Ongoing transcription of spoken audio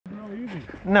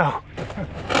No.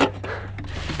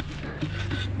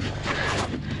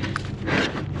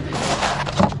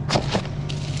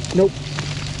 Nope.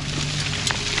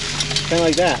 Kind of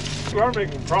like that. We are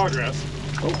making progress.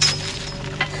 Oh.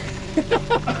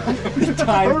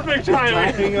 Perfect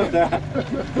timing of that.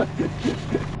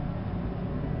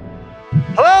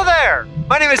 Hello there!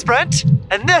 My name is Brent,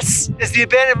 and this is the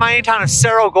abandoned mining town of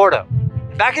Cerro Gordo.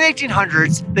 Back in the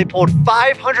 1800s, they pulled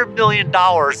 $500 million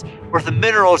worth of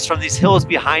minerals from these hills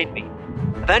behind me.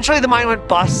 Eventually the mine went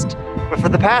bust, but for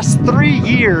the past 3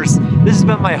 years, this has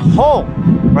been my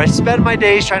home, where I spend my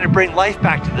days trying to bring life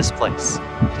back to this place.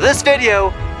 So this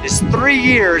video is 3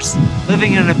 years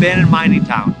living in an abandoned mining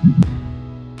town.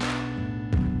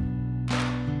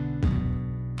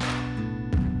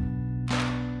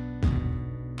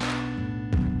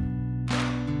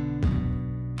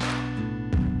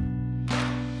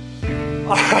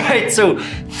 All right, so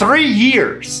 3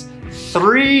 years,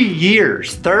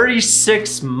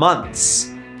 36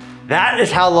 months. That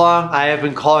is how long I have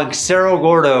been calling Cerro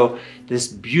Gordo, this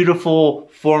beautiful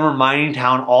former mining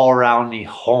town all around me,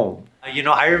 home. You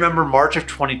know, I remember March of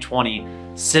 2020,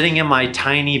 sitting in my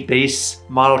tiny base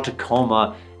model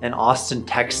Tacoma in Austin,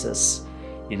 Texas.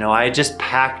 You know, I had just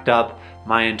packed up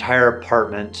my entire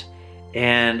apartment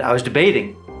and I was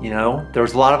debating. You know, there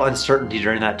was a lot of uncertainty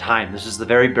during that time. This was the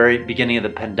very beginning of the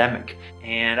pandemic.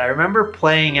 And I remember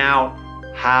playing out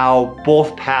how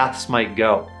both paths might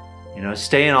go. You know,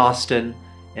 stay in Austin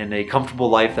in a comfortable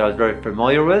life that I was very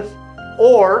familiar with,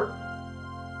 or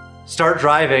start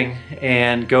driving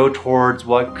and go towards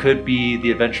what could be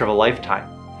the adventure of a lifetime.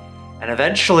 And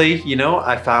eventually, you know,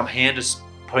 I found hand just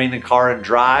putting the car in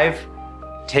drive,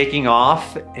 taking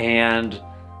off, and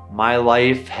my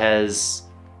life has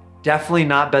definitely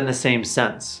not been the same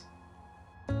since.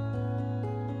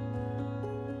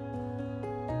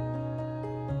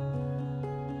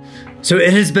 So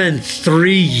it has been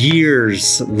 3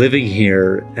 years living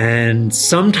here, and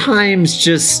sometimes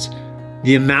just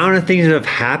the amount of things that have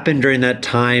happened during that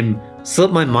time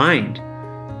slipped my mind.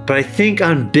 But I think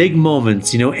on big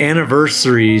moments, you know,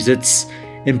 anniversaries, it's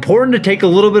important to take a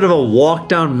little bit of a walk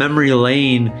down memory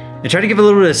lane and try to give a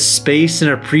little bit of space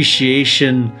and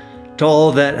appreciation to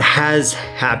all that has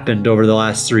happened over the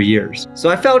last 3 years. So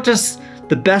I felt just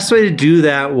the best way to do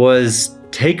that was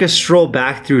take a stroll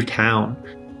back through town.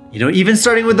 You know, even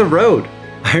starting with the road.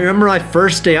 I remember my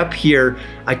first day up here,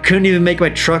 I couldn't even make my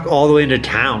truck all the way into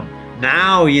town.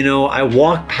 Now, you know, I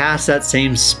walk past that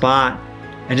same spot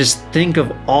and just think of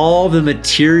all the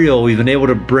material we've been able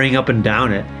to bring up and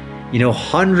down it. You know,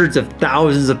 hundreds of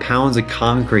thousands of pounds of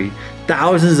concrete,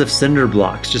 thousands of cinder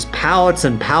blocks, just pallets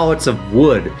and pallets of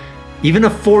wood. Even a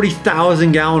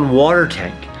 40,000 gallon water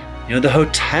tank. You know, the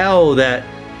hotel that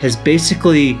has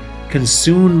basically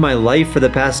consumed my life for the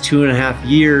past 2.5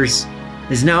 years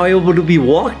is now able to be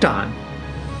walked on.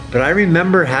 But I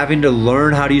remember having to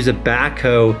learn how to use a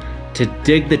backhoe to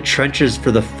dig the trenches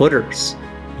for the footers.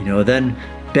 You know, then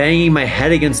banging my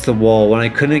head against the wall when I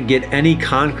couldn't get any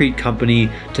concrete company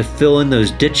to fill in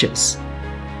those ditches.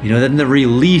 You know, then the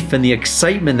relief and the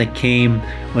excitement that came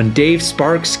when Dave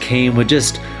Sparks came with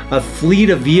just a fleet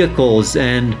of vehicles,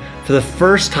 and for the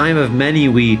first time of many,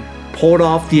 we pulled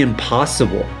off the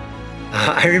impossible.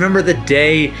 I remember the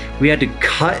day we had to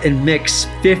cut and mix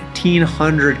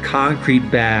 1,500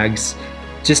 concrete bags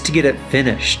just to get it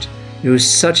finished. It was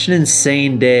such an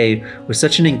insane day with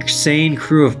such an insane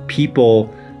crew of people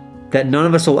that none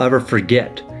of us will ever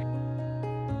forget.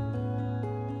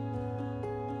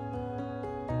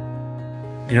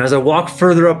 You know, as I walk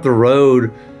further up the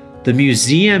road, the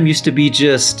museum used to be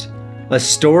just a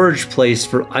storage place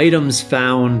for items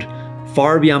found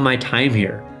far beyond my time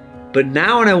here. But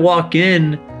now when I walk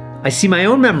in, I see my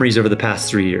own memories over the past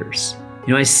 3 years.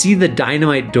 You know, I see the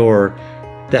dynamite door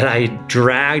that I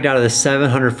dragged out of the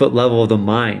 700-foot level of the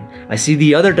mine. I see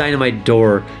the other dynamite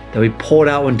door that we pulled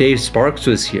out when Dave Sparks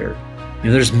was here. You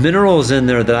know, there's minerals in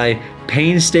there that I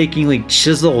painstakingly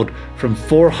chiseled from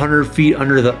 400 feet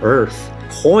under the earth.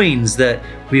 Coins that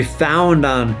we found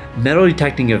on metal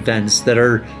detecting events that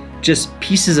are just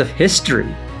pieces of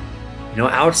history. You know,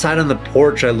 outside on the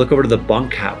porch, I look over to the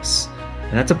bunkhouse,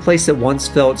 and that's a place that once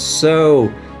felt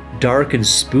so dark and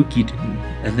spooky to me.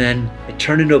 And then it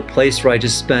turned into a place where I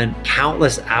just spent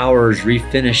countless hours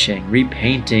refinishing,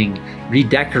 repainting,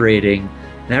 redecorating.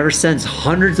 And ever since,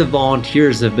 hundreds of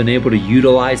volunteers have been able to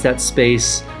utilize that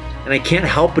space. And I can't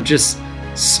help but just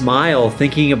smile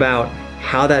thinking about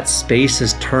how that space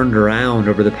has turned around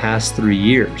over the past 3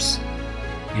 years.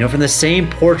 You know, from the same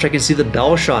porch, I can see the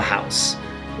Belshaw house,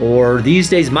 or these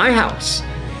days, my house.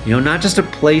 You know, not just a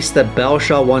place that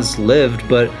Belshaw once lived,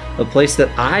 but a place that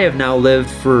I have now lived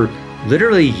for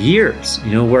literally years,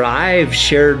 where I've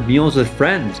shared meals with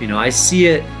friends. I see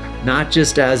it not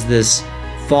just as this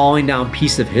falling down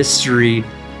piece of history,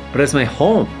 but as my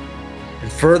home.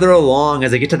 And further along,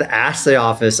 as I get to the assay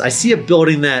office, I see a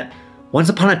building that once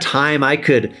upon a time I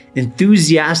could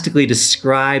enthusiastically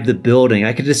describe the building.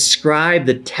 I could describe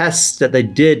the tests that they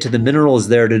did to the minerals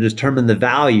there to determine the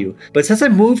value. But since I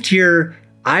moved here,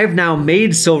 I've now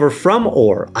made silver from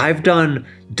ore. I've done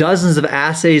dozens of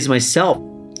assays myself.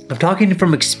 I'm talking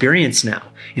from experience now.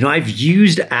 I've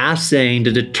used assaying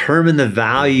to determine the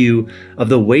value of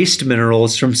the waste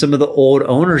minerals from some of the old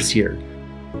owners here.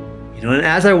 And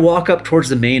as I walk up towards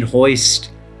the main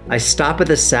hoist, I stop at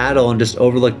the saddle and just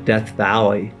overlook Death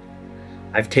Valley.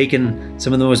 I've taken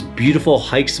some of the most beautiful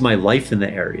hikes of my life in the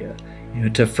area,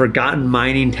 to forgotten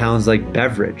mining towns like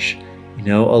Beveridge,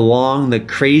 along the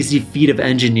crazy feat of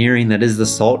engineering that is the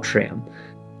salt tram.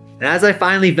 And as I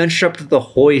finally venture up to the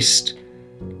hoist,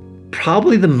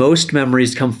 probably the most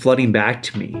memories come flooding back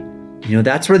to me.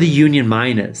 That's where the Union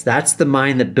Mine is. That's the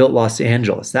mine that built Los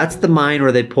Angeles. That's the mine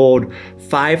where they pulled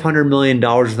 $500 million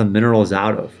worth of minerals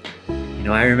out of.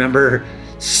 I remember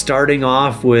starting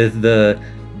off with the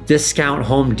discount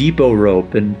Home Depot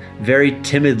rope and very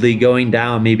timidly going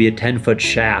down maybe a 10-foot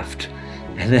shaft.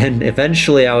 And then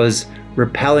eventually I was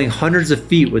rappelling hundreds of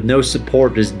feet with no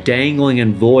support, just dangling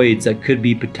in voids that could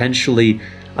be potentially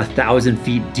 1,000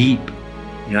 feet deep.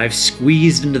 I've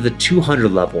squeezed into the 200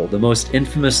 level, the most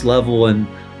infamous level in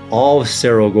all of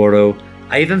Cerro Gordo.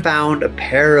 I even found a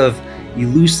pair of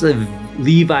elusive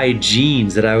Levi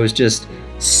jeans that I was just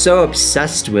so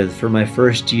obsessed with for my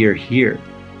first year here.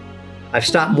 I've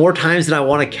stopped more times than I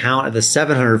want to count at the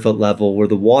 700-foot level where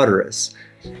the water is.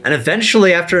 And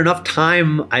eventually, after enough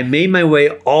time, I made my way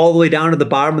all the way down to the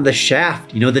bottom of the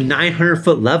shaft, the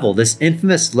 900-foot level, this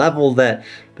infamous level that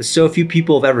so few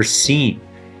people have ever seen.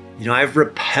 I've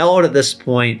rappelled at this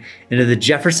point into the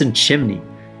Jefferson Chimney,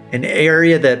 an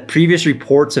area that previous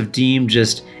reports have deemed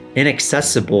just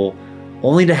inaccessible,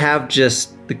 only to have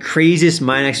just the craziest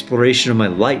mine exploration of my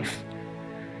life.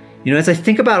 As I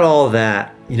think about all of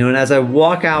that, and as I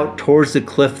walk out towards the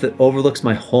cliff that overlooks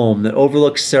my home, that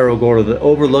overlooks Cerro Gordo, that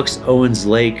overlooks Owens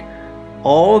Lake,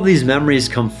 all of these memories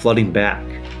come flooding back.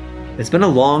 It's been a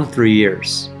long 3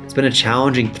 years. It's been a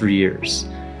challenging 3 years.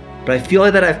 But I feel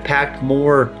like that I've packed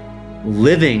more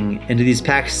living into these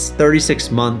past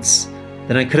 36 months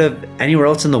than I could have anywhere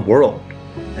else in the world.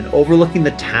 And overlooking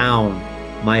the town,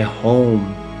 my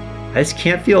home, I just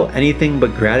can't feel anything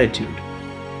but gratitude.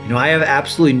 I have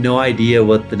absolutely no idea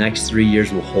what the next 3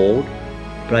 years will hold,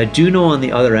 but I do know on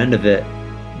the other end of it,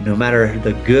 no matter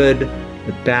the good,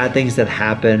 the bad things that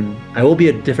happen, I will be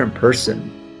a different person.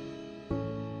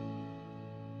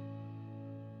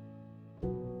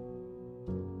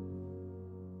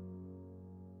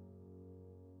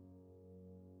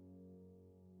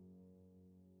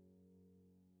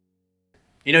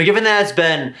 Given that it's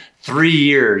been 3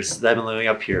 years that I've been living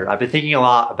up here, I've been thinking a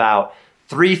lot about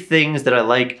 3 things that I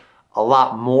like a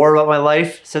lot more about my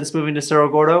life since moving to Cerro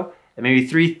Gordo, and maybe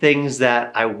 3 things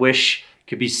that I wish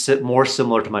could be more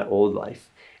similar to my old life.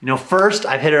 First,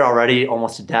 I've hit it already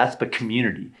almost to death, but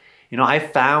community. I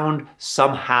found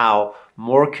somehow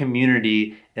more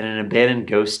community in an abandoned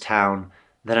ghost town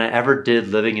than I ever did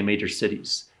living in major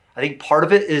cities. I think part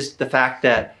of it is the fact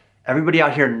that everybody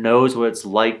out here knows what it's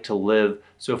like to live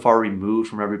so far removed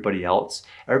from everybody else.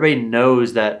 Everybody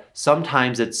knows that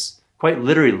sometimes it's quite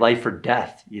literally life or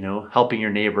death, helping your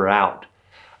neighbor out.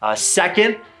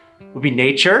 Second would be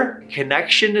nature.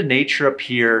 Connection to nature up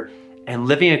here and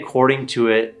living according to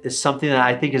it is something that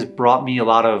I think has brought me a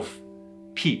lot of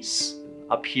peace.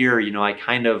 Up here, I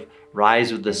kind of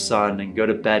rise with the sun and go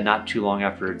to bed not too long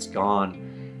after it's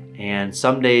gone. And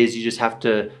some days you just have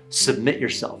to submit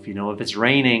yourself. If it's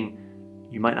raining,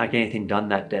 you might not get anything done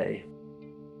that day.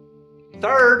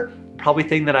 Third, probably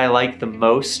thing that I like the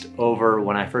most over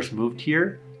when I first moved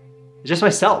here is just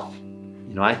myself.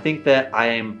 I think that I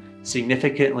am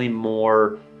significantly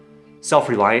more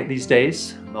self-reliant these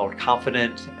days, more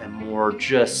confident and more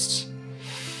just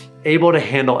able to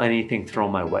handle anything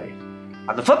thrown my way.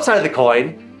 On the flip side of the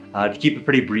coin, to keep it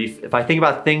pretty brief, if I think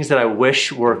about things that I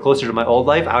wish were closer to my old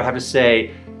life, I would have to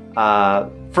say,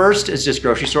 first is just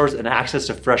grocery stores and access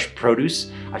to fresh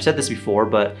produce. I've said this before,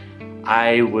 but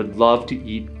I would love to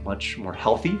eat much more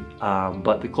healthy,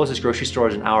 but the closest grocery store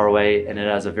is an hour away and it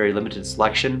has a very limited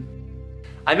selection.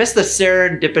 I miss the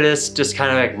serendipitous, just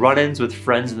kind of like run-ins with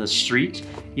friends in the street.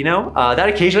 That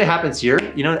occasionally happens here.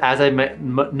 As I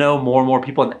know more and more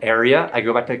people in the area, I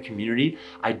go back to the community.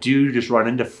 I do just run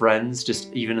into friends,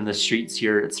 just even in the streets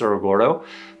here at Cerro Gordo.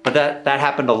 But that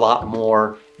happened a lot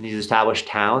more in these established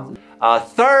towns.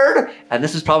 Third, and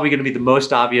this is probably gonna be the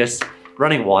most obvious,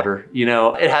 running water. You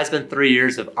know, it has been 3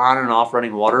 years of on and off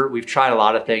running water. We've tried a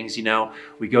lot of things, you know.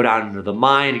 We go down into the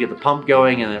mine to get the pump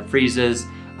going and it freezes.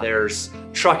 There's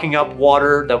trucking up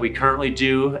water that we currently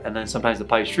do, and then sometimes the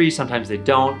pipes freeze, sometimes they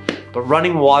don't. But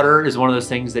running water is one of those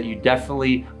things that you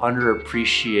definitely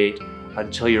underappreciate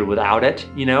until you're without it,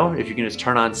 you know? If you can just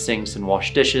turn on sinks and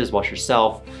wash dishes, wash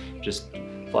yourself, just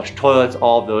flush toilets,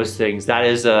 all of those things. That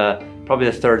is probably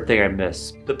the third thing I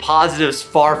miss. The positives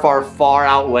far, far, far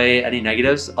outweigh any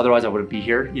negatives. Otherwise I wouldn't be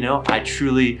here, you know? I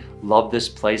truly love this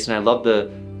place and I love the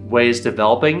way it's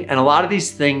developing. And a lot of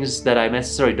these things that I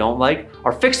necessarily don't like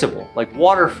are fixable. Like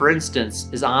water, for instance,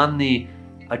 is on the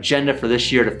agenda for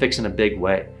this year to fix in a big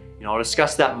way. You know, I'll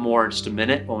discuss that more in just a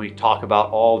minute when we talk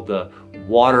about all of the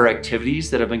water activities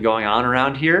that have been going on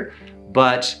around here.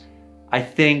 But I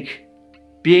think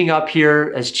being up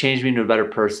here has changed me into a better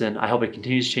person. I hope it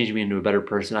continues to change me into a better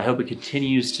person. I hope it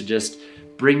continues to just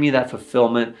bring me that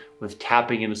fulfillment with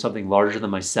tapping into something larger than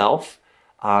myself.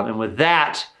 And with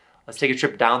that, let's take a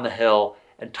trip down the hill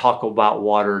and talk about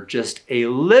water just a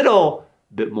little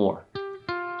bit more.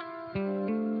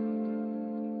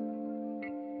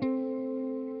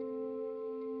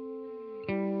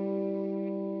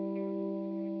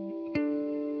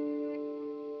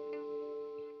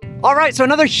 All right, so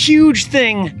another huge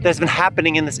thing that's been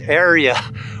happening in this area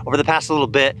over the past little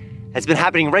bit has been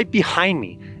happening right behind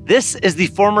me. This is the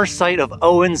former site of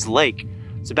Owens Lake.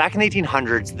 So back in the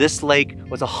 1800s, this lake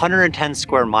was 110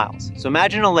 square miles. So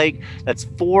imagine a lake that's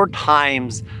 4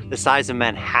 times the size of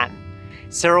Manhattan.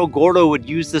 Cerro Gordo would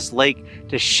use this lake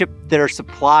to ship their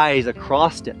supplies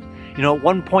across it. You know, at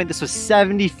one point this was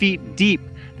 70 feet deep,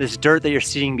 this dirt that you're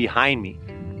seeing behind me.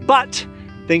 But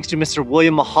thanks to Mr.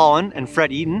 William Mulholland and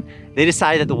Fred Eaton, they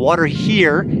decided that the water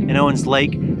here in Owens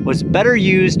Lake was better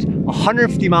used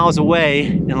 150 miles away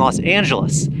in Los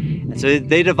Angeles. And so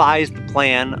they devised the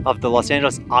plan of the Los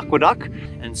Angeles Aqueduct.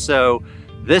 And so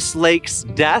this lake's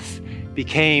death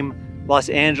became Los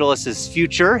Angeles's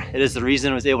future. It is the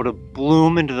reason it was able to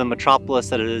bloom into the metropolis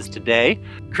that it is today.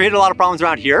 It created a lot of problems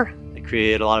around here. It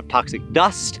created a lot of toxic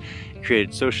dust. It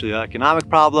created socioeconomic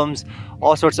problems,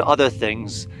 all sorts of other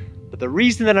things. But the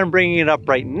reason that I'm bringing it up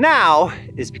right now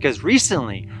is because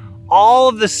recently, all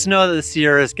of the snow that the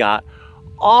Sierras got,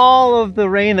 all of the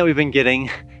rain that we've been getting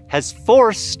has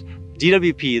forced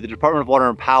DWP, the Department of Water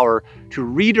and Power, to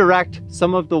redirect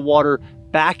some of the water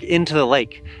back into the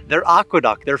lake. Their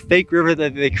aqueduct, their fake river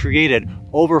that they created,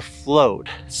 overflowed.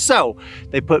 So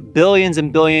they put billions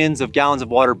and billions of gallons of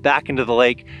water back into the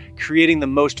lake, creating the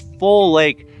most full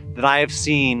lake that I have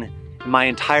seen in my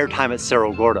entire time at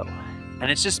Cerro Gordo. And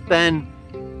it's just been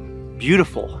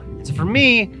beautiful. So for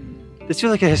me, this feels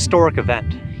like a historic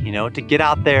event, you know, to get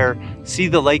out there, see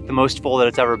the lake the most full that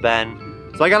it's ever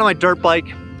been. So I got on my dirt bike,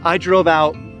 I drove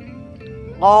out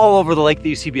all over the lake that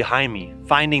you see behind me,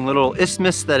 finding little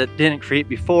isthmus that it didn't create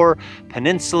before,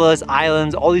 peninsulas,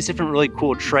 islands, all these different really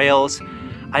cool trails.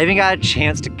 I even got a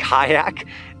chance to kayak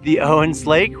the Owens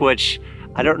Lake, which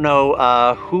I don't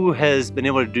know who has been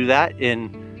able to do that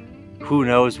in who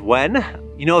knows when.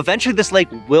 You know, eventually this lake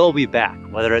will be back,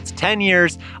 whether it's 10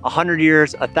 years, 100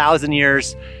 years, 1,000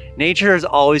 years, nature is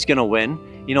always gonna win.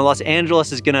 You know, Los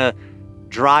Angeles is gonna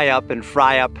dry up and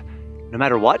fry up no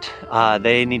matter what.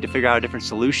 They need to figure out a different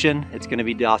solution. It's gonna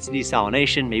be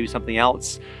desalination, maybe something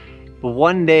else. But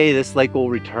one day this lake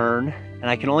will return, and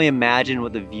I can only imagine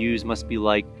what the views must be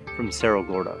like from Cerro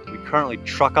Gordo. We currently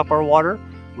truck up our water.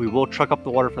 We will truck up the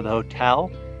water for the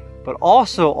hotel, but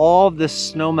also all of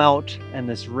this snowmelt and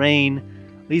this rain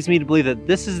leads me to believe that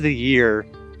this is the year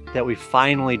that we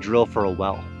finally drill for a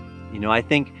well. You know, I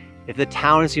think if the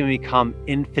town is gonna become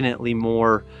infinitely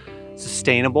more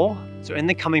sustainable, so in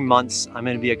the coming months, I'm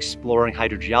gonna be exploring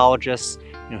hydrogeologists.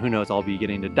 You know, who knows, I'll be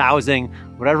getting into dowsing,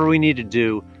 whatever we need to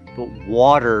do, but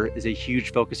water is a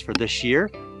huge focus for this year.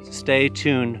 So stay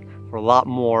tuned for a lot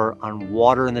more on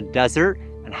water in the desert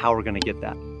and how we're gonna get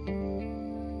that.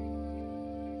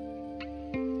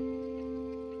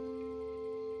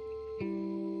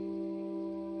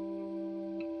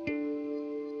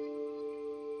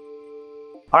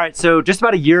 All right, so just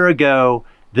about a year ago,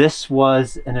 this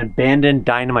was an abandoned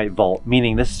dynamite vault,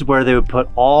 meaning this is where they would put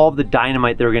all the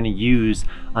dynamite they were gonna use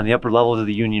on the upper levels of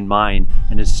the Union Mine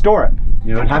and to store it.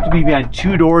 You know, it'd have to be behind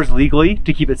 2 doors legally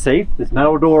to keep it safe. This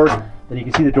metal door, then you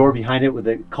can see the door behind it with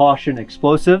the caution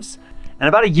explosives. And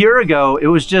about a year ago, it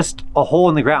was just a hole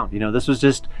in the ground. You know, this was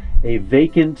just a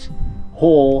vacant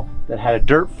hole that had a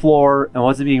dirt floor and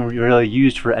wasn't being really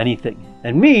used for anything.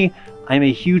 And me, I'm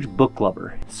a huge book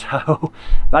lover. So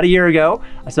about a year ago,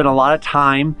 I spent a lot of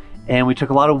time and we took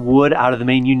a lot of wood out of the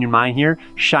main Union mine here,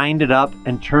 shined it up,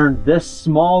 and turned this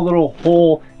small little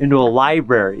hole into a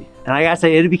library. And I gotta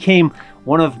say, it became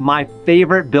one of my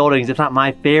favorite buildings, if not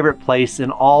my favorite place in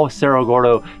all of Cerro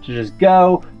Gordo, to just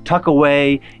go, tuck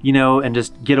away, you know, and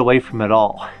just get away from it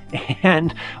all.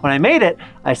 And when I made it,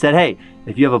 I said, hey,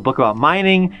 if you have a book about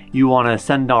mining, you wanna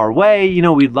send our way, you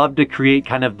know, we'd love to create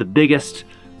kind of the biggest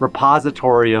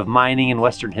repository of mining in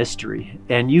Western history.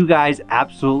 And you guys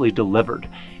absolutely delivered.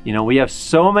 You know, we have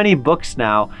so many books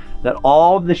now that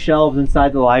all of the shelves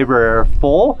inside the library are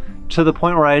full, to the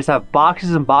point where I just have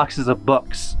boxes and boxes of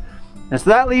books. And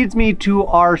so that leads me to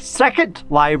our second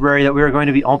library that we are going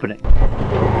to be opening. Go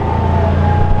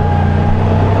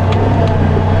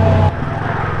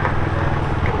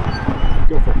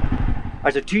for it. All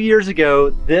right, so 2 years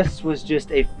ago, this was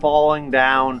just a falling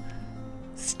down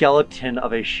skeleton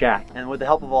of a shack. And with the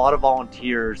help of a lot of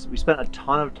volunteers, we spent a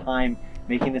ton of time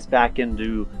making this back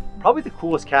into probably the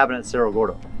coolest cabin at Cerro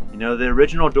Gordo. You know, the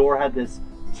original door had this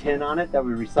tin on it that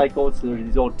we recycled, so there's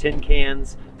these old tin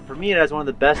cans. For me, it has one of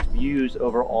the best views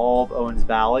over all of Owens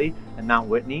Valley and Mount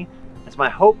Whitney. And so my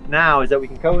hope now is that we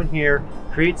can go in here,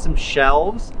 create some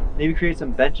shelves, maybe create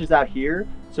some benches out here,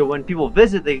 so when people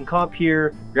visit, they can come up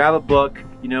here, grab a book,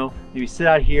 you know, maybe sit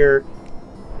out here,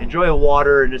 enjoy the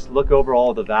water, and just look over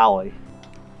all of the valley.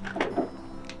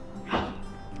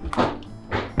 A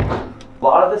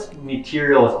lot of this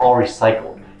material is all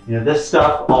recycled. You know, this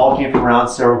stuff all came from around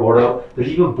Cerro Gordo. There's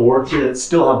even boards here that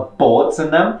still have bullets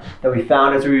in them that we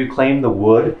found as we reclaimed the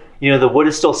wood. You know, the wood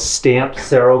is still stamped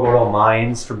Cerro Gordo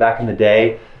mines from back in the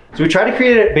day. So we tried to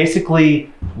create it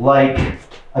basically like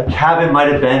a cabin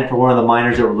might have been for one of the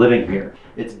miners that were living here.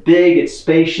 It's big, it's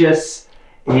spacious,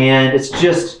 and it's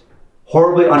just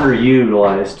horribly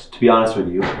underutilized, to be honest with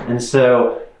you. And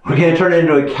so we're gonna turn it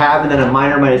into a cabin that a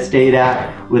miner might have stayed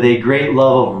at with a great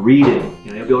love of reading.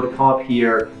 You know, you'll be able to come up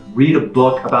here, read a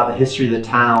book about the history of the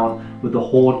town with the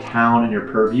whole town in your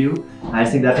purview. And I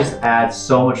just think that just adds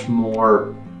so much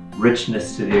more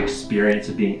richness to the experience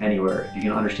of being anywhere if you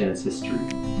can understand its history.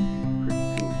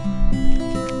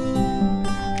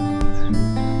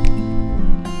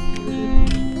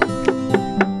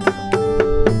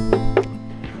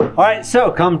 All right,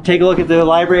 so come take a look at the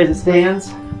library as it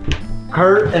stands.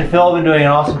 Kurt and Phil have been doing an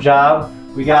awesome job.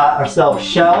 We got ourselves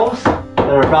shelves that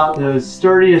are about as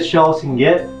sturdy as shelves can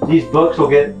get. These books will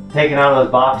get taken out of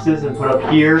those boxes and put up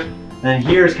here. And then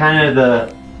here's kind of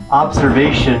the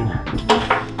observation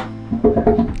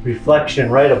reflection,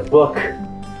 right? A book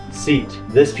seat.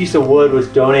 This piece of wood was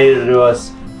donated to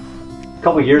us a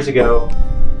couple years ago.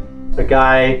 A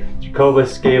guy,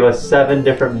 Jacobus, gave us 7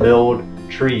 different milled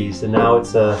trees, and now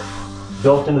it's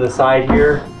built into the side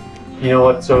here. You know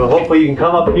what, so hopefully you can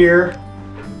come up here,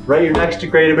 right here next to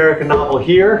Great American Novel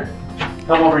here,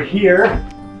 come over here,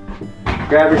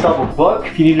 grab yourself a book.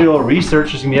 If you need to do a little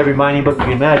research, there's gonna be every mining book you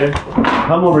can imagine.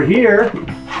 Come over here,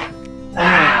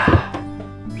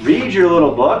 read your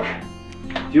little book.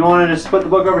 If you wanna just put the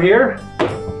book over here,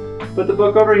 put the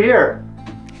book over here.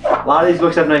 A lot of these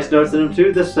books have nice notes in them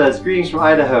too. This says, "Greetings from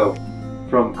Idaho,"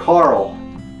 from Carl.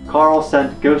 Carl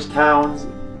sent ghost towns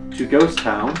to ghost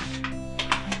town.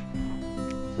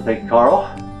 So thank you, Carl.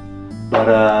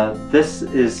 But this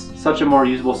is such a more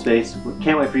usable space. We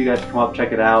can't wait for you guys to come up,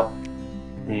 check it out,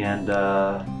 and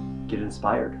get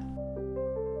inspired.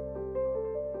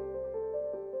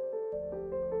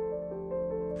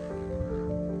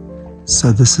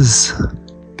 So this is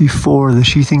before the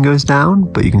sheathing goes down,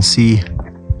 but you can see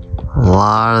a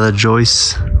lot of the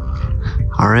joists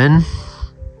are in.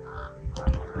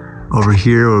 Over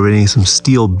here, we're getting some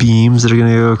steel beams that are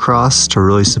gonna go across to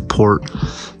really support.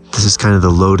 This is kind of the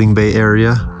loading bay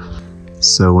area.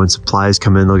 So when supplies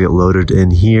come in, they'll get loaded in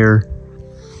here.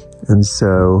 And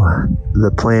so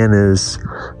the plan is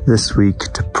this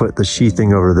week to put the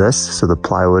sheathing over this, so the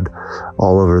plywood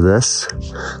all over this.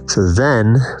 So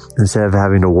then, instead of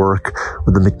having to work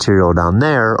with the material down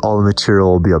there, all the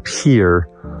material will be up here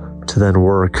to then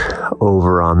work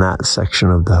over on that section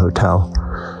of the hotel.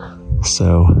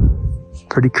 So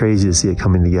pretty crazy to see it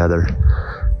coming together,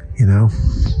 you know?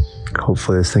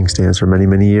 Hopefully this thing stands for many,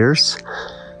 many years.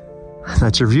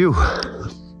 That's your view.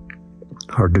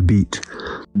 Hard to beat.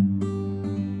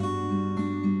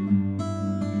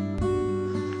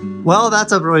 Well,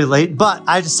 that's up really late, but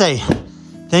I have to say,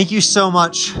 thank you so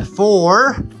much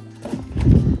for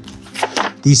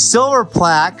the silver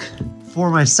plaque for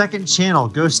my second channel,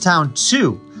 Ghost Town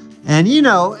 2. And you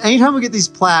know, anytime we get these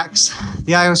plaques,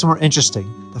 the items are more interesting.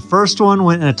 The first one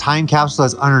went in a time capsule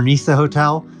that's underneath the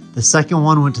hotel. The second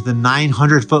one went to the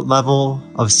 900-foot level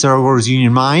of Cerro Gordo's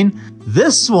Union Mine.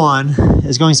 This one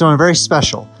is going somewhere very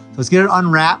special. let's get it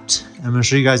unwrapped. I'm gonna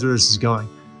show you guys where this is going.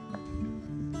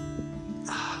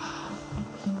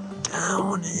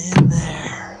 Down in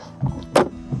there.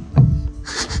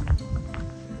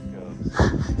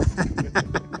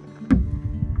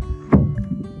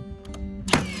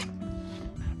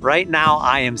 Right now,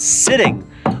 I am sitting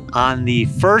on the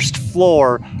first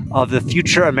floor of the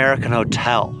Future American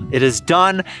Hotel. It is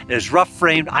done, it is rough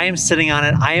framed, I am sitting on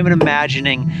it, I am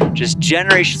imagining just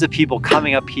generations of people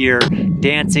coming up here,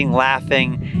 dancing,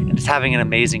 laughing, and just having an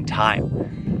amazing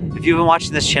time. If you've been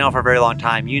watching this channel for a very long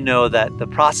time, you know that the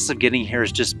process of getting here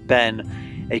has just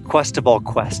been a quest of all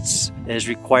quests. It has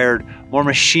required more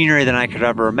machinery than I could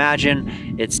ever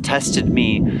imagine. It's tested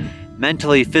me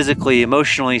mentally, physically,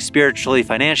 emotionally, spiritually,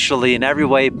 financially, in every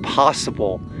way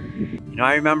possible. You know,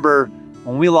 I remember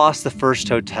when we lost the first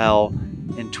hotel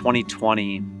in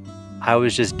 2020, I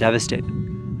was just devastated.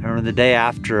 I remember the day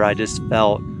after, I just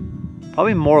felt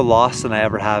probably more lost than I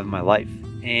ever have in my life.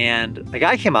 And a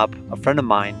guy came up, a friend of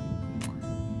mine,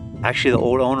 actually the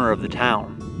old owner of the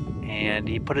town, and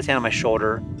he put his hand on my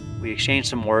shoulder. We exchanged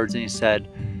some words and he said,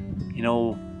 you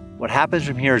know, what happens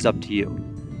from here is up to you.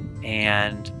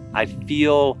 And I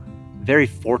feel very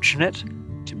fortunate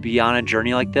to be on a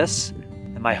journey like this.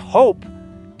 And my hope,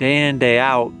 day in and day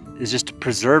out, is just to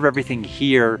preserve everything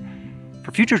here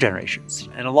for future generations.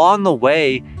 And along the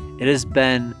way, it has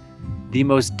been the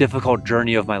most difficult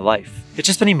journey of my life. It's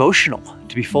just been emotional,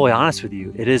 to be fully honest with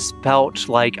you. It has felt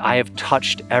like I have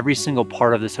touched every single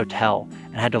part of this hotel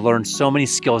and had to learn so many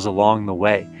skills along the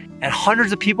way. And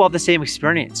hundreds of people have the same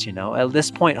experience, you know. At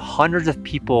this point, hundreds of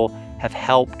people have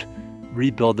helped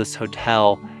rebuild this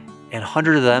hotel, and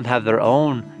hundreds of them have their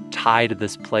own tie to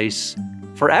this place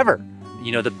forever.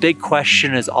 You know, the big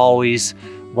question is always,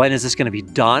 when is this going to be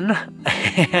done?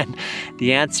 And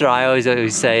the answer I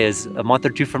always say is a month or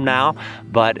two from now.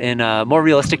 But in more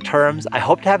realistic terms, I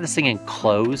hope to have this thing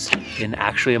enclosed in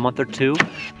actually a month or two.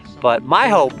 But my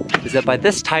hope is that by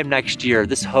this time next year,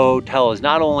 this hotel is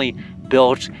not only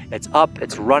built, it's up,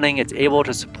 it's running, it's able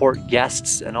to support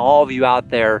guests, and all of you out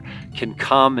there can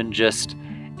come and just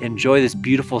enjoy this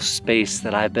beautiful space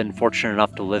that I've been fortunate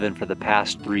enough to live in for the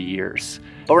past 3 years.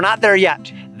 But we're not there yet.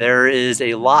 There is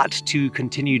a lot to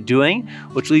continue doing,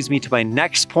 which leads me to my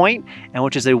next point, and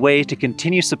which is a way to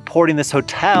continue supporting this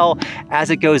hotel as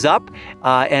it goes up,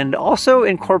 and also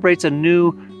incorporates a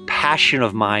new passion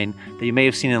of mine that you may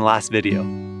have seen in the last video.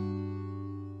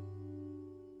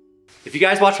 If you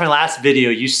guys watched my last video,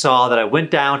 you saw that I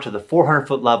went down to the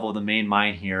 400-foot level of the main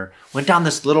mine here, went down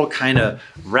this little kind of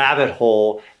rabbit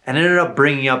hole, and ended up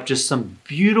bringing up just some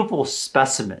beautiful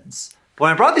specimens. But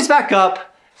when I brought these back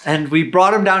up, and we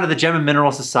brought them down to the Gem and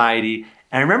Mineral Society,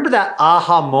 and I remember that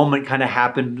aha moment kind of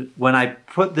happened when I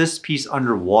put this piece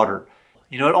underwater.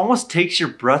 You know, it almost takes your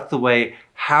breath away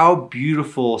how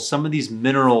beautiful some of these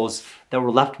minerals that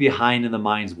were left behind in the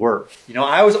mines were. You know,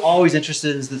 I was always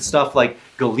interested in stuff like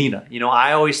galena. You know,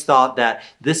 I always thought that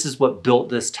this is what built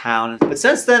this town. But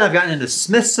since then, I've gotten into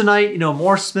smithsonite, you know,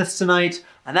 more smithsonite,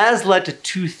 and that has led to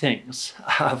two things.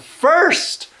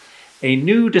 First, a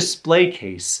new display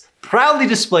case, proudly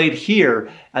displayed here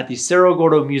at the Cerro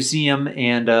Gordo Museum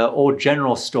and Old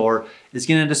General Store, is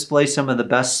gonna display some of the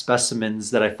best specimens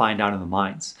that I find down in the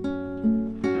mines.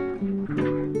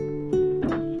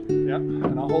 Yep,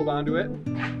 and I'll hold on to it.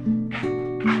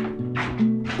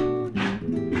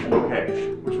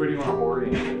 Okay, which way do you want to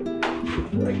orient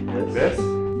it? Like this?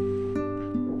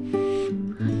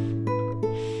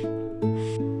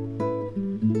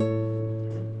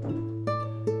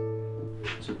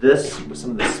 So this was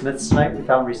some of the smithsonite we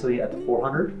found recently at the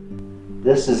 400.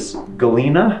 This is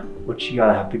galena, which you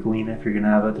gotta have the galena if you're gonna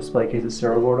have a display case at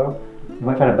Cerro Gordo. You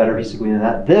might find a better piece of galena than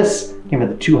that. This came at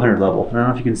the 200 level. I don't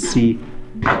know if you can see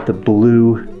the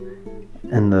blue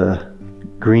and the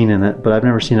green in it, but I've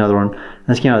never seen another one. And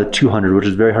this came out of the 200, which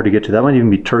is very hard to get to. That might even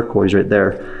be turquoise right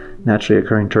there. Naturally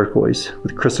occurring turquoise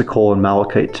with chrysocolla and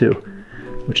malachite too,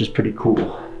 which is pretty cool.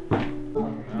 Oh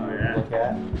yeah. Look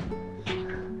at.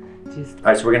 All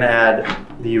right, so we're gonna add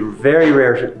the very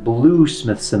rare blue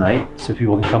smithsonite so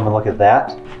people can come and look at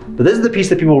that. But this is the piece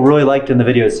that people really liked in the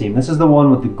video it seemed. This is the one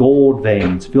with the gold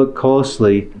veins. If you look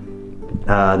closely,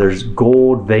 there's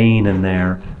gold vein in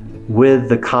there with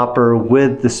the copper,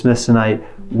 with the smithsonite,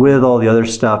 with all the other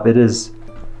stuff. It is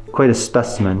quite a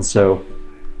specimen, so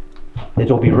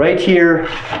it'll be right here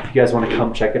if you guys want to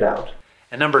come check it out.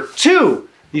 And number two,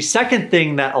 the second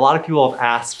thing that a lot of people have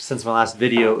asked since my last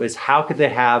video is how could they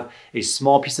have a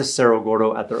small piece of Cerro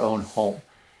Gordo at their own home?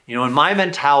 You know, and my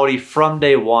mentality from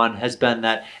day one has been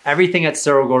that everything at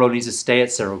Cerro Gordo needs to stay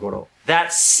at Cerro Gordo.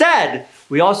 That said,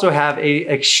 we also have a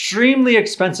extremely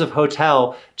expensive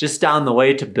hotel just down the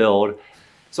way to build.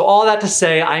 So all that to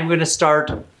say, I'm gonna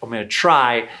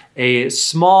try a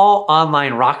small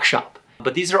online rock shop.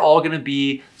 But these are all gonna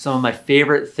be some of my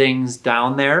favorite things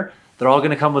down there. They're all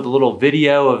gonna come with a little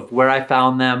video of where I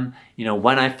found them,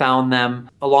 when I found them,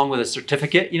 along with a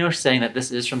certificate, saying that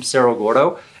this is from Cerro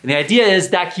Gordo. And the idea is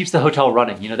that keeps the hotel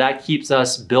running. That keeps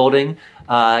us building,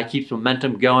 keeps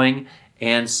momentum going.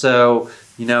 And so,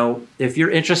 if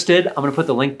you're interested, I'm gonna put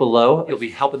the link below. You'll be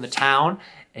helping the town.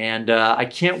 And I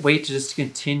can't wait to just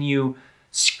continue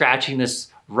scratching this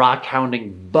rock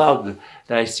hounding bug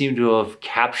that I seem to have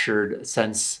captured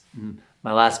since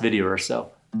my last video or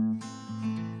so.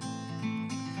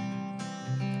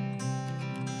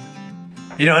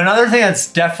 Another thing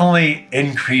that's definitely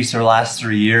increased over the last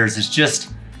 3 years is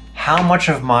just how much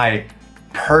of my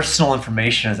personal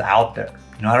information is out there.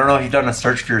 I don't know if you've done a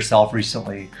search for yourself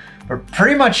recently, but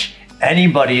pretty much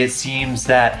anybody, it seems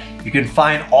that you can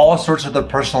find all sorts of their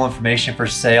personal information for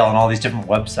sale on all these different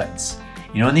websites.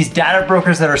 And these data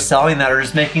brokers that are selling that are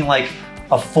just making like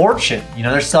a fortune.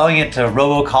 They're selling it to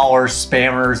robocallers,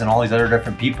 spammers, and all these other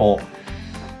different people.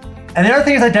 And the other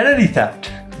thing is identity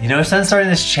theft. Since starting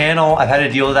this channel, I've had to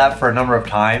deal with that for a number of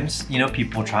times.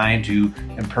 People trying to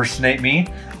impersonate me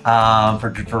for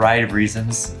a variety of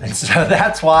reasons. And so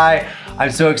that's why I'm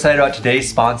so excited about today's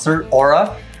sponsor,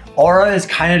 Aura. Aura is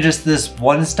kind of just this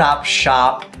one-stop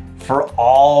shop for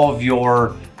all of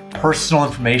your personal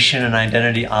information and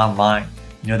identity online.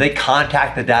 They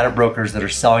contact the data brokers that are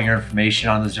selling your information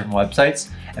on those different websites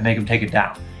and make them take it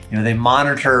down. They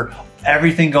monitor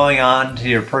everything going on to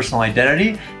your personal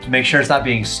identity to make sure it's not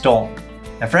being stolen.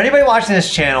 And for anybody watching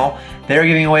this channel, they're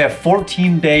giving away a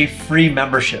 14-day free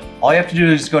membership. All you have to do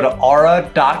is go to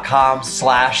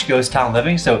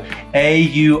aura.com/ghosttownliving. So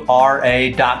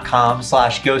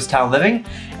aura.com/ghosttownliving.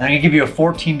 And I'm gonna give you a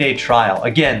 14-day trial.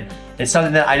 Again, it's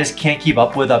something that I just can't keep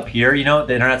up with up here.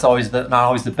 The internet's not always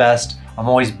the best. I'm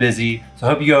always busy. So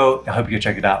I hope you go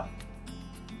check it out.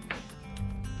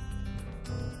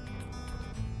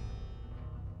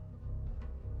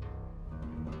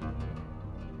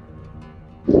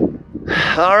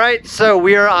 All right, so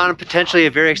we are on potentially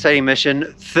a very exciting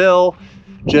mission. Phil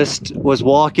just was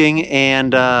walking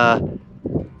and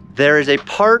there is a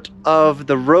part of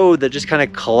the road that just kind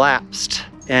of collapsed.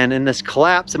 And in this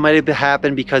collapse, it might have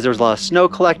happened because there was a lot of snow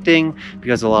collecting,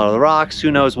 because of a lot of the rocks,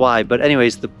 who knows why. But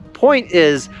anyways, the point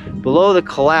is below the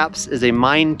collapse is a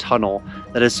mine tunnel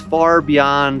that is far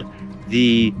beyond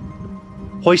the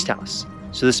hoist house.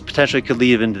 So this potentially could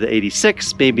lead into the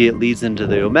 86, maybe it leads into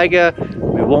the Omega.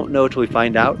 We won't know till we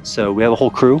find out. So we have a whole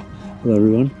crew. Hello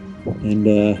everyone. And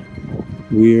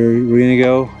we're gonna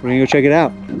go check it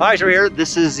out. All right, so we're here.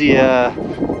 This is the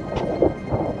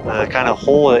kind of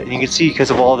hole that you can see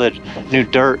because of all the new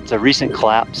dirt. It's a recent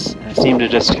collapse. And it seemed to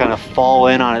just kind of fall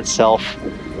in on itself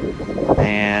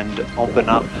and open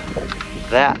up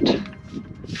that.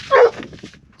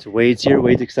 So Wade's here.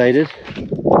 Wade's excited.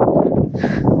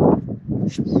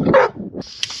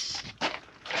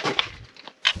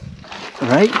 All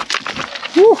right.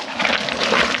 Woo.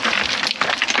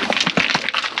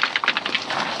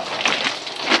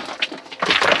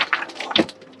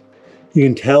 You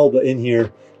can tell, but in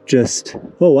here, just,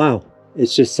 oh wow,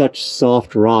 it's just such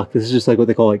soft rock. This is just like what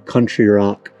they call like country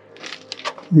rock.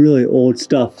 Really old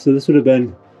stuff. So this would have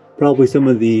been probably some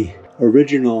of the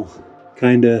original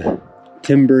kind of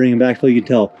timbering and backfill. You can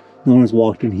tell no one has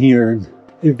walked in here in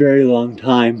a very long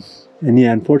time. And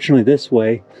yeah, unfortunately this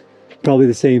way, probably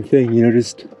the same thing,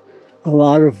 just a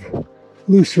lot of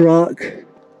loose rock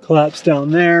collapsed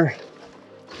down there.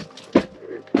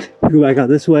 We go back out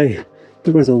this way.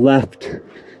 There was a left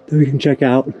that we can check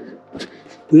out. But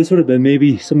this would have been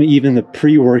maybe some even the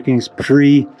pre-workings,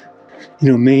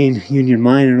 main Union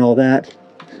Mine and all that.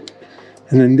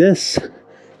 And then this,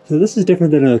 so this is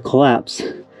different than a collapse.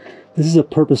 This is a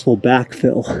purposeful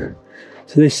backfill.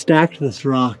 So they stacked this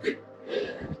rock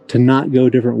to not go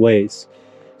different ways.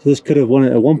 So this could have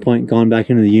at one point gone back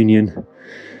into the Union.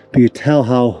 But you could tell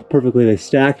how perfectly they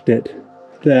stacked it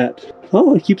that,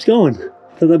 oh, it keeps going.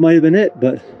 I thought that might have been it,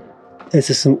 but this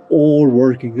is some old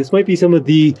working. This might be some of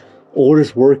the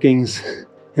oldest workings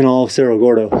in all of Cerro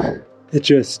Gordo. It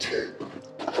just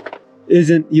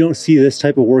isn't, you don't see this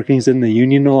type of workings in the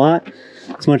Union a lot.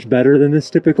 It's much better than this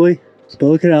typically. But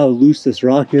look at how loose this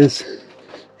rock is.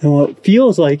 And what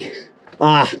feels like,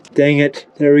 dang it,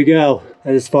 there we go.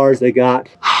 That's as far as they got.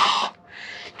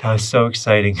 That was so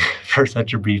exciting for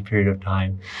such a brief period of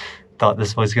time. Thought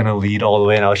this was gonna lead all the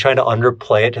way, and I was trying to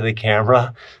underplay it to the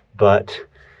camera, but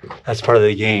that's part of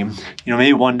the game.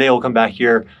 Maybe one day we'll come back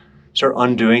here, start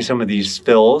undoing some of these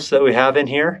fills that we have in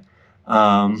here.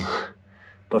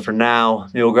 But for now,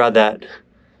 maybe we'll grab that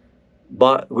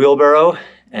wheelbarrow,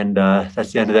 and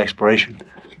that's the end of the exploration.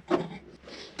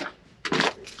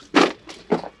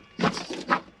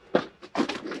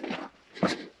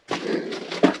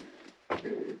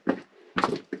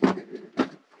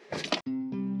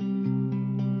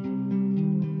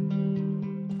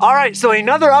 All right, so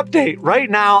another update. Right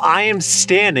now I am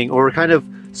standing, or kind of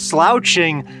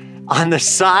slouching on the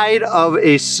side of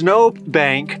a snow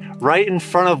bank right in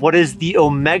front of what is the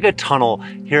Omega Tunnel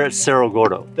here at Cerro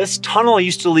Gordo. This tunnel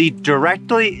used to lead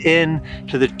directly in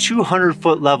to the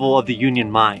 200-foot level of the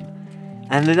Union Mine.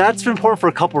 And that's important for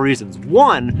a couple reasons.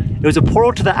 One, it was a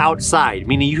portal to the outside,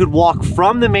 meaning you could walk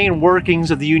from the main workings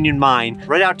of the Union Mine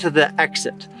right out to the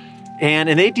exit. And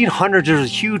in the 1800s, there was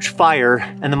a huge fire,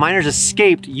 and the miners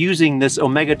escaped using this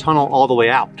Omega Tunnel all the way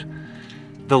out.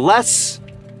 The less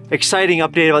exciting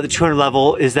update about the 200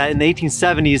 level is that in the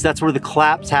 1870s, that's where the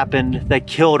collapse happened that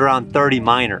killed around 30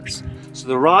 miners. So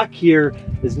the rock here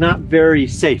is not very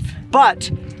safe, but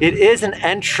it is an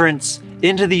entrance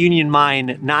into the Union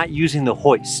Mine not using the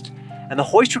hoist. And the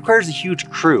hoist requires a huge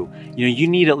crew. You know, you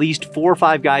need at least 4 or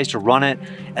 5 guys to run it.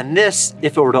 And this,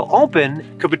 if it were to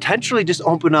open, could potentially just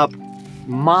open up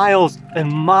miles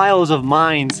and miles of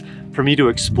mines for me to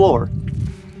explore.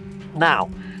 Now,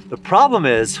 the problem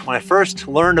is, when I first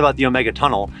learned about the Omega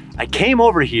Tunnel, I came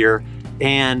over here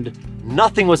and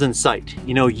nothing was in sight.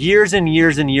 You know, years and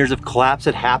years and years of collapse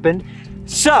had happened.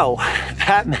 So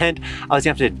that meant I was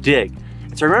gonna have to dig.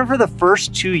 And so I remember for the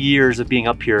first 2 years of being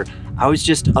up here, I was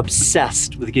just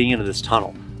obsessed with getting into this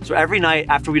tunnel. So every night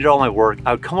after we did all my work,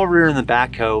 I would come over here in the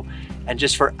backhoe and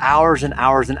just for hours and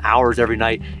hours and hours every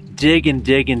night, dig and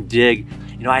dig and dig.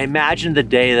 You know, I imagined the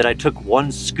day that I took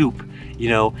one scoop, you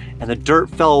know, and the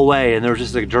dirt fell away and there was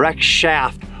just a direct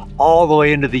shaft all the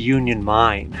way into the Union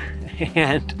Mine.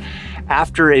 And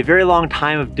after a very long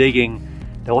time of digging,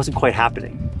 that wasn't quite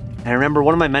happening. And I remember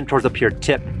one of my mentors up here,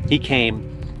 Tip, he came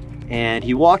and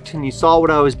he walked and he saw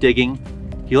what I was digging.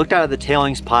 He looked out at the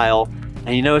tailings pile and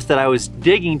he noticed that I was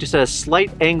digging just at a slight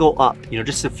angle up, you know,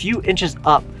 just a few inches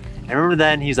up. I remember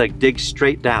then he's like, dig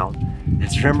straight down.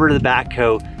 And so I remember the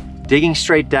backhoe digging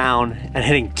straight down and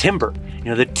hitting timber. You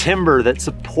know, the timber that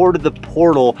supported the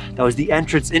portal that was the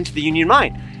entrance into the Union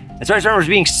Mine. And so I just remember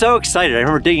being so excited. I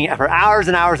remember digging for hours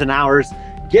and hours and hours,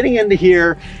 getting into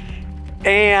here,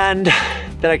 and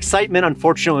that excitement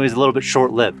unfortunately was a little bit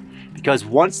short-lived, because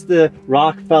once the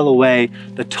rock fell away,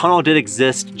 the tunnel did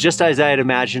exist just as I had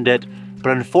imagined it,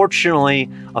 but unfortunately,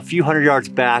 a few hundred yards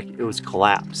back, it was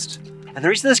collapsed. And the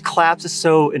reason this collapse is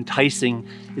so enticing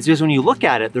is because when you look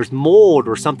at it, there's mold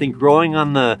or something growing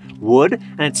on the wood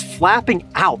and it's flapping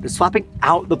out. It's flapping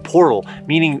out the portal,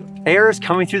 meaning air is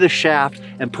coming through the shaft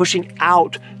and pushing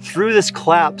out through this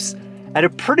collapse at a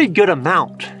pretty good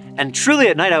amount. And truly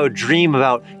at night, I would dream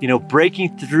about, you know,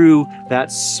 breaking through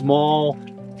that small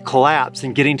collapse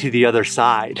and getting to the other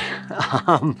side.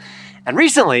 And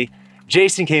recently,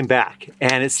 Jason came back,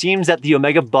 and it seems that the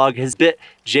Omega bug has bit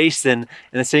Jason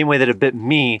in the same way that it bit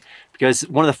me, because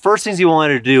one of the first things he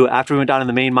wanted to do after we went down in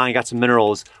the main mine and got some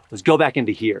minerals was go back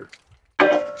into here.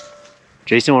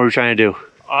 Jason, what are we trying to do?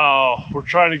 Oh, we're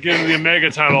trying to get into the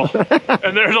Omega Tunnel,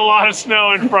 and there's a lot of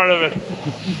snow in front of it.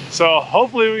 So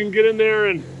hopefully we can get in there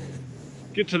and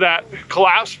get to that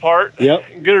collapse part. Yep.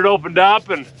 And get it opened up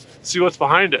and see what's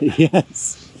behind it.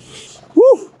 Yes.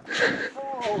 Woo!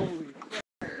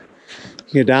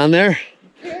 Get down there?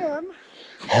 Can.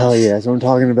 Hell yeah, that's what I'm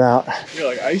talking about. You're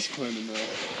like ice climbing though.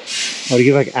 Oh, to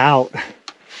get back out. I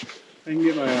can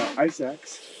get my ice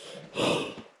axe.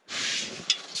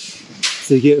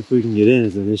 So if we can get in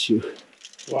is an issue.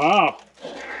 Wow.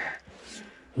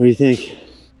 What do you think?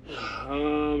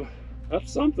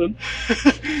 That's something. I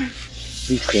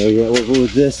think so, yeah. What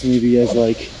with this, maybe you guys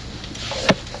like...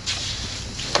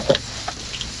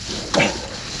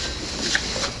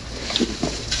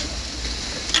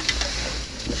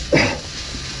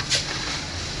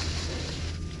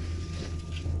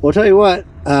 Well, I'll tell you what,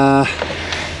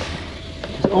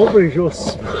 this opening's real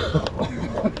small.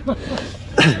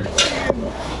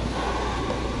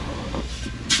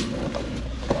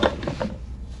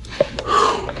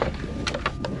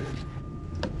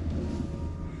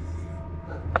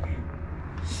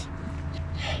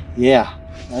 Yeah,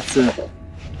 that's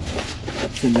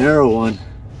a narrow one.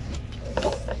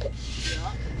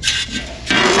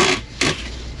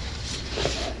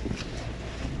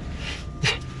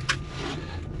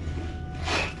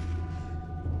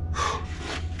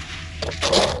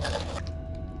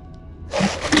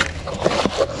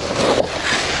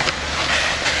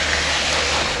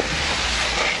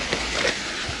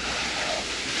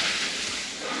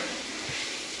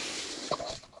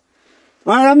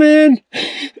 All right, I'm in.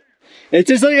 It's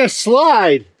just like a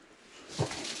slide.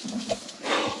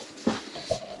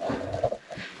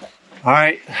 All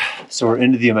right, so we're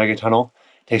into the Omega Tunnel.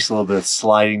 Takes a little bit of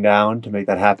sliding down to make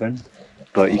that happen,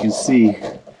 but you can see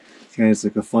it's kind of just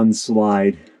like a fun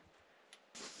slide.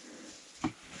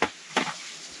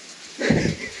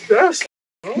 That's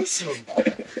awesome.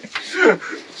 Look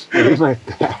at my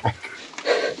back.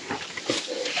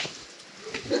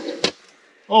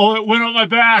 Oh, it went on my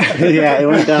back. Yeah, it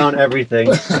went down everything.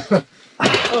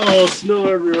 Oh, snow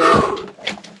everywhere.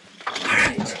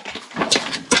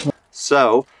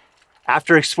 So,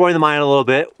 after exploring the mine a little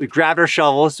bit, we grabbed our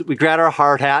shovels, we grabbed our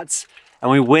hard hats, and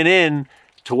we went in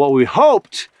to what we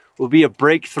hoped would be a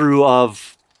breakthrough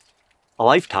of a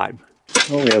lifetime.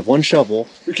 Oh, we have one shovel.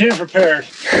 We came prepared.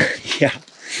 Yeah.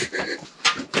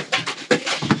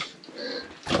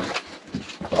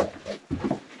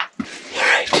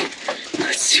 Alright,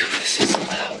 let's see what this is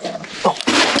about.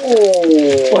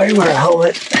 Oh, why do you wear a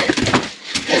helmet?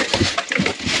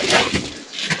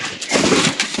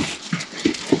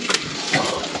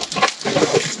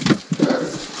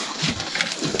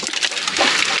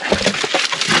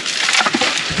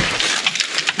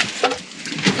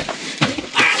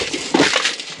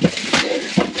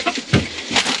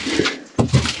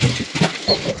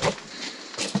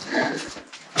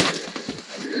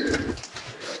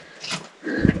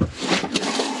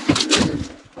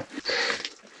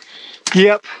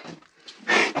 Yep.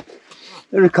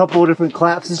 There's a couple of different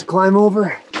collapses to climb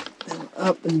over. And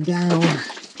up and down.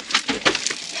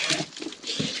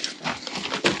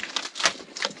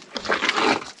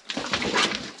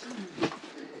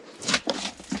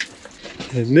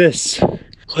 And this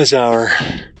was our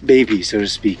baby, so to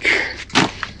speak.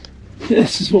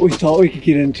 This is what we thought we could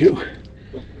get into.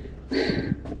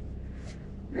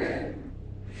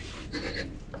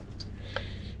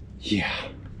 Yeah.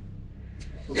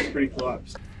 Pretty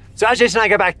collapsed. So as Jason and I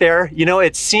got back there, you know,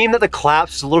 it seemed that the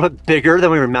collapse was a little bit bigger than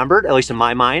we remembered, at least in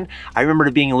my mind. I remembered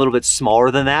it being a little bit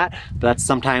smaller than that, but that's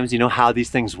sometimes, you know, how these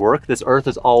things work. This earth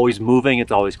is always moving,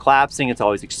 it's always collapsing, it's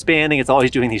always expanding, it's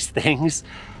always doing these things.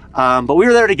 But we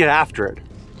were there to get after it.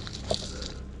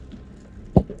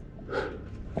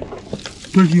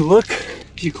 But if you look,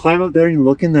 if you climb up there and you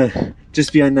look in the,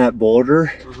 just behind that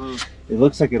boulder, it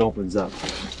looks like it opens up.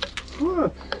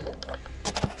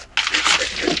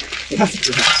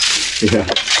 Yeah.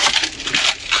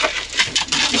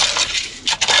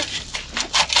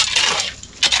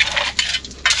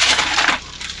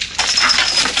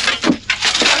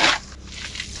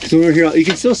 So we're here, you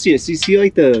can still see it. So you see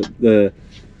like the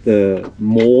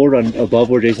mold on above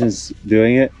where Jason's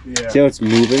doing it? Yeah. See how it's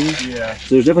moving? Yeah.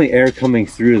 So there's definitely air coming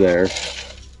through there.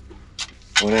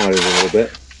 Went out a little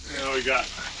bit. Now we got.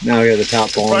 Now we got the top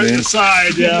falling Right in. to the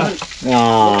side, yeah.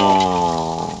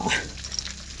 Ah.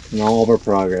 And all of our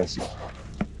progress.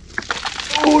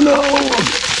 Oh no!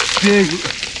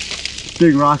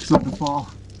 Big rocks about to fall.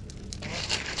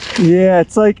 Yeah,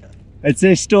 it's like, I'd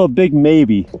say still a big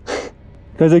maybe.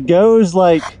 Because it goes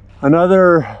like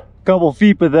another couple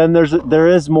feet, but then there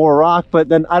is more rock, but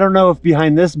then I don't know if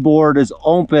behind this board is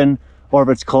open or if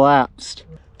it's collapsed.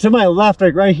 To my left,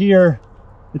 like right here,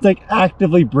 it's like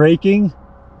actively breaking,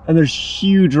 and there's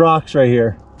huge rocks right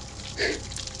here.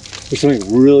 There's some like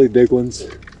really big ones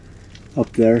up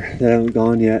there that haven't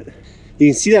gone yet. You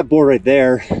can see that board right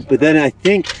there, but then I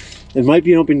think it might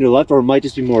be an opening to the left, or it might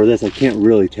just be more of this. I can't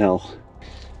really tell.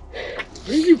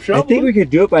 I think we could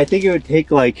do it, but I think it would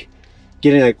take like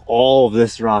getting like all of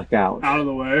this rock out of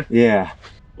the way. Yeah.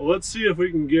 Well, let's see if we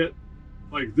can get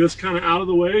like this kind of out of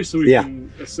the way so we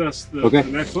can assess the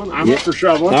next one. I'm up for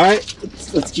shoveling. All right,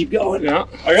 let's keep going. Yeah,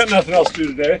 I got nothing else to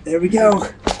do today. There we go.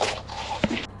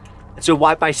 So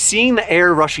by seeing the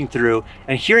air rushing through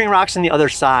and hearing rocks on the other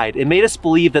side, it made us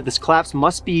believe that this collapse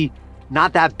must be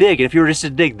not that big. And if you were just to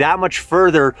dig that much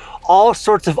further, all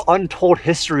sorts of untold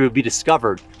history would be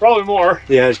discovered. Probably more.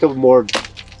 Yeah, there's a couple more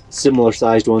similar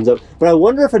sized ones up. But I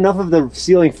wonder if enough of the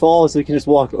ceiling falls so we can just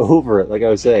walk over it, like I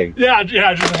was saying. Yeah,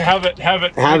 just have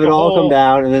it all come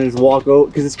down and then just walk over,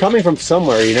 because it's coming from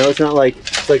somewhere, you know? It's not like,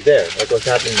 it's like there, like what's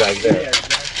happening back there. Yeah,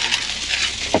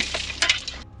 exactly.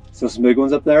 So some big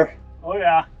ones up there? Oh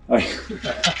yeah. All right.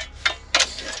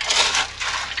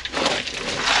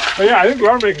 But yeah, I think we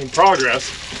are making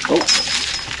progress. Oh.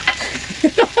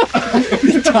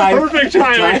 Perfect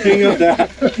timing of that.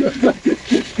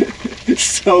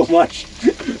 So much.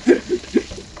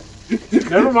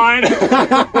 Never mind.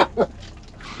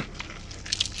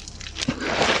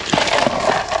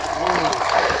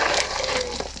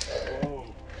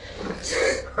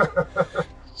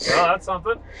 Well, that's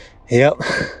something. Yep.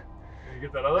 Did you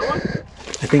get that other one?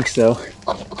 I think so.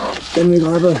 then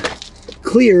we'll have a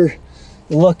clear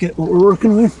look at what we're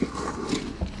working with.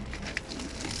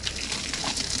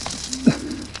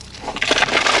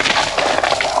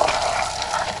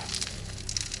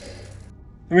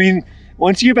 I mean,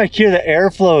 once you get back here, the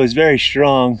airflow is very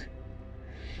strong.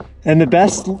 And the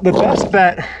best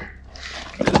bet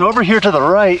is over here to the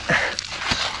right.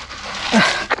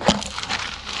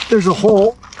 There's a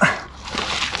hole.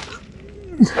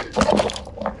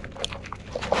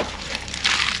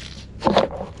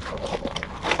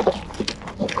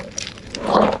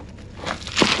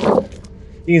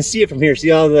 You can see it from here. See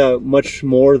how much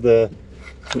more the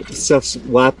stuff's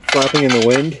flapping in the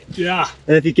wind? Yeah.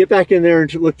 And if you get back in there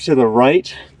and look to the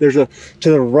right, to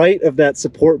the right of that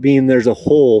support beam, there's a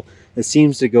hole that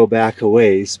seems to go back a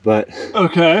ways. But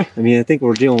okay. I mean, I think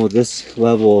we're dealing with this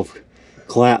level of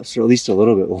collapse for at least a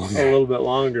little bit longer. A little bit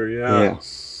longer, yeah. Yeah.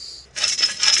 It's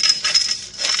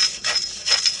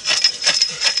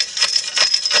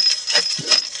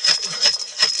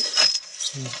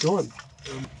going.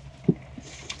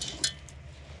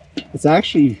 It's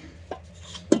actually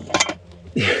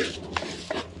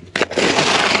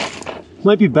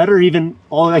might be better even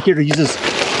all the way back here to use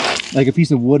this like a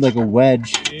piece of wood, like a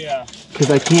wedge. Yeah.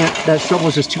 Because I can't, that shovel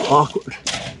is just too awkward.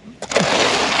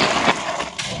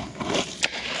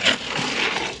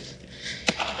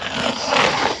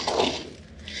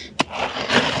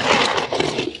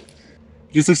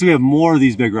 Just looks like we have more of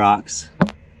these big rocks.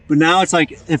 But now it's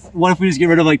like, what if we just get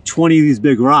rid of like 20 of these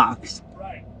big rocks?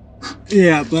 Right.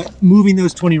 Yeah, but moving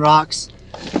those 20 rocks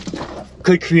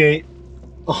could create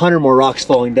 100 more rocks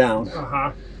falling down.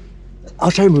 Uh-huh.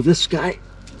 I'll try to move this guy.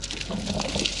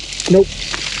 Nope.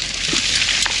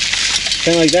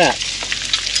 Kind of like that.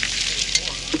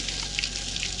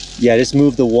 Yeah, just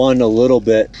move the one a little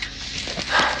bit.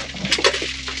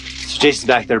 So Jason's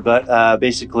back there, but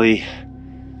basically,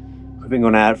 we've been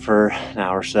going at it for an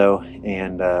hour or so,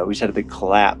 and we just had a big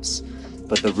collapse.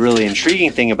 But the really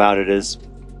intriguing thing about it is,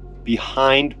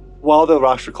 behind, while the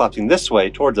rocks were collapsing this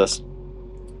way towards us,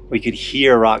 we could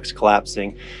hear rocks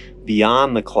collapsing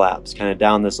beyond the collapse, kind of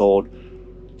down this old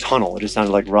tunnel. It just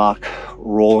sounded like rock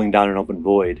rolling down an open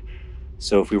void.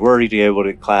 So if we were to be able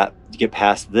to get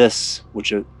past this,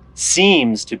 which it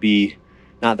seems to be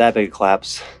not that big a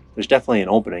collapse, there's definitely an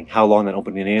opening. How long that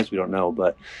opening is, we don't know,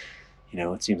 but you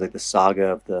know, it seems like the saga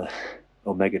of the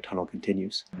Omega Tunnel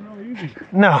continues.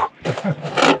 No.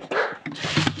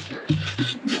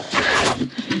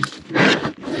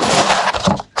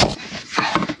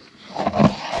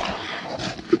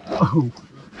 Oh.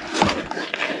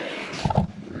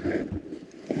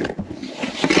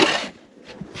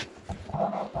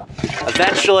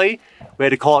 Eventually, we had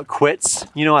to call it quits.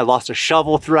 You know, I lost a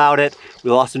shovel throughout it.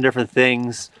 We lost some different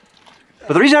things.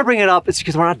 But the reason I bring it up is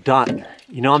because we're not done.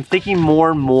 You know, I'm thinking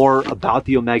more and more about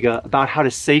the Omega, about how to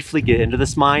safely get into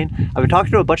this mine. I've been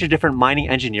talking to a bunch of different mining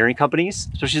engineering companies,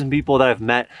 especially some people that I've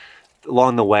met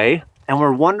along the way. And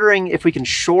we're wondering if we can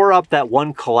shore up that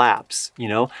one collapse, you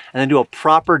know, and then do a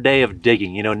proper day of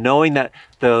digging, you know, knowing that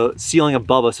the ceiling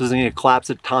above us isn't going to collapse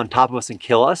on top of us and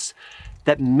kill us,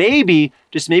 that maybe,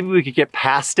 just maybe we could get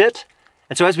past it.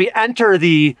 And so as we enter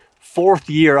the 4th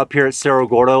year up here at Cerro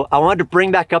Gordo, I wanted to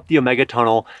bring back up the Omega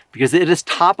Tunnel because it is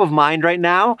top of mind right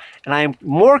now. And I am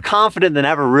more confident than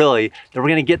ever, really, that we're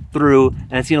going to get through,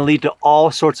 and it's going to lead to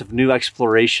all sorts of new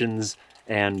explorations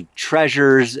and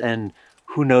treasures and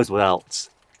who knows what else.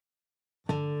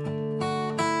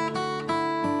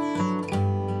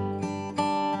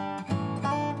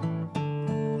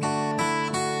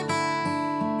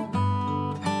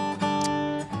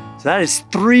 So that is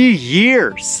 3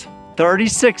 years,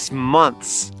 36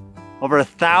 months, over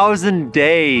 1,000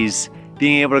 days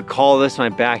being able to call this my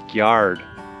backyard.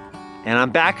 And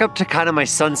I'm back up to kind of my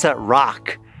Sunset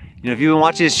Rock. You know, if you've been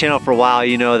watching this channel for a while,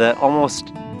 you know that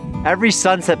almost every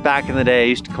sunset back in the day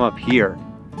used to come up here.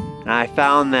 And I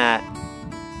found that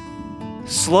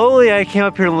slowly I came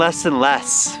up here less and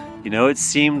less. You know, it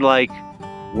seemed like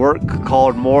work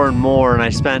called more and more, and I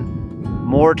spent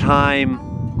more time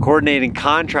coordinating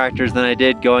contractors than I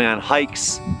did going on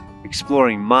hikes,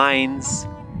 exploring mines,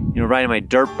 you know, riding my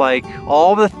dirt bike,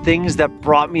 all the things that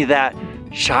brought me that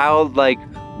childlike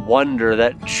wonder,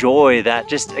 that joy, that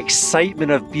just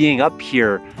excitement of being up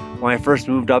here when I first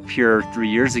moved up here 3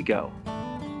 years ago.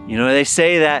 You know, they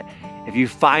say that if you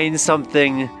find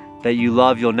something that you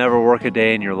love, you'll never work a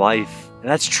day in your life. And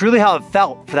that's truly how it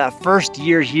felt for that first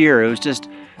year here. It was just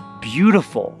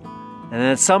beautiful. And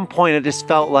then at some point it just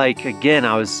felt like, again,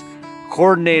 I was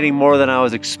coordinating more than I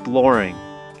was exploring.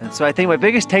 And so I think my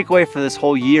biggest takeaway for this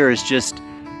whole year is just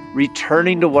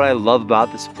returning to what I love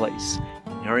about this place.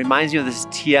 You know, it reminds me of this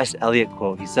T.S. Eliot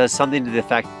quote. He says something to the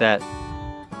effect that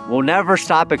we'll never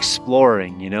stop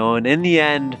exploring, you know, and in the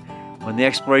end, when the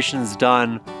exploration's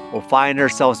done, we'll find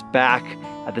ourselves back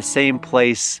at the same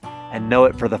place and know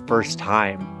it for the first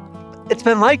time. It's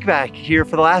been like back here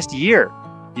for the last year.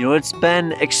 You know, it's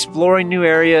been exploring new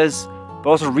areas, but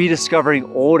also rediscovering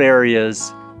old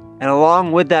areas. And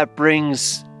along with that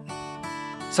brings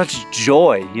such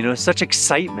joy, you know, such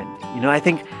excitement. You know, I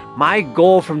think my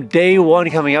goal from day one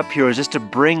coming up here was just to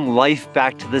bring life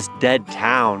back to this dead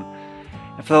town.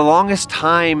 And for the longest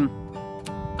time,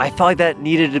 I felt like that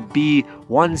needed to be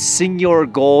one singular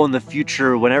goal in the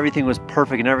future when everything was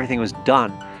perfect and everything was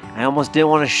done. I almost didn't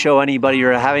want to show anybody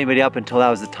or have anybody up until that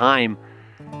was the time.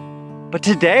 But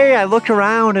today I looked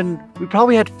around and we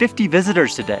probably had 50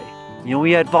 visitors today. You know,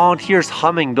 we had volunteers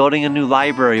humming, building a new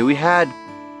library. We had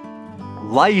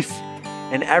life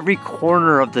in every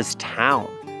corner of this town.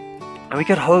 And we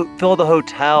could fill the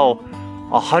hotel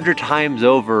 100 times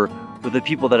over with the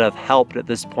people that have helped at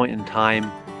this point in time.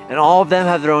 And all of them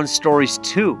have their own stories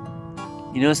too.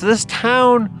 You know, so this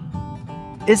town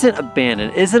isn't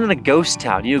abandoned, isn't a ghost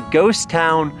town. You know, ghost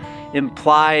town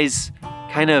implies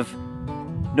kind of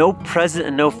no present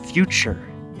and no future.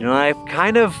 You know, I've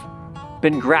kind of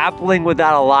been grappling with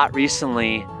that a lot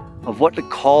recently of what to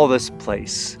call this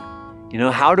place. You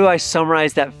know, how do I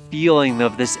summarize that feeling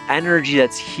of this energy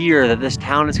that's here, that this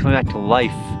town is coming back to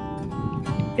life?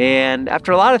 And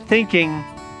after a lot of thinking,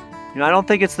 you know, I don't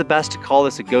think it's the best to call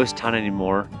this a ghost town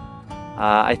anymore.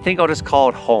 I think I'll just call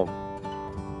it home.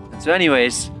 And so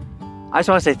anyways, I just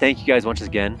want to say thank you guys once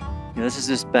again. You know, this has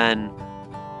just been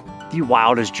the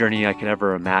wildest journey I could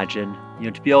ever imagine. You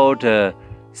know, to be able to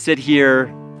sit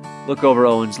here, look over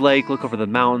Owens Lake, look over the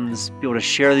mountains, be able to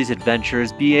share these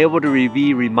adventures, be able to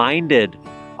be reminded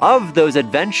of those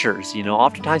adventures. You know,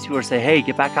 oftentimes people say, hey,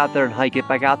 get back out there and hike, get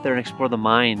back out there and explore the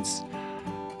mines.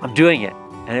 I'm doing it,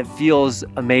 and it feels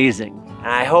amazing. And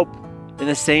I hope in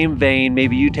the same vein,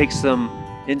 maybe you take some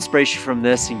inspiration from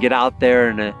this and get out there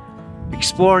and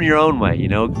explore in your own way. You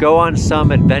know, go on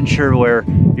some adventure where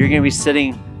you're going to be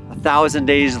sitting 1,000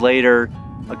 days later,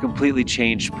 a completely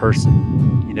changed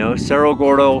person. You know, Cerro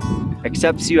Gordo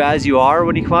accepts you as you are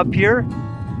when you come up here,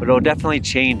 but it'll definitely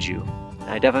change you. And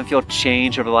I definitely feel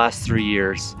change over the last 3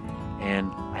 years,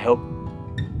 and I hope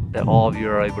that all of you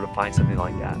are able to find something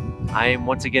like that. I am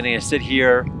once again going to sit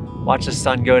here, watch the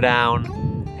sun go down,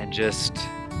 and just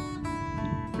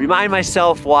remind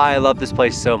myself why I love this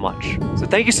place so much. So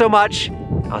thank you so much.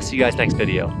 I'll see you guys next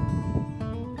video.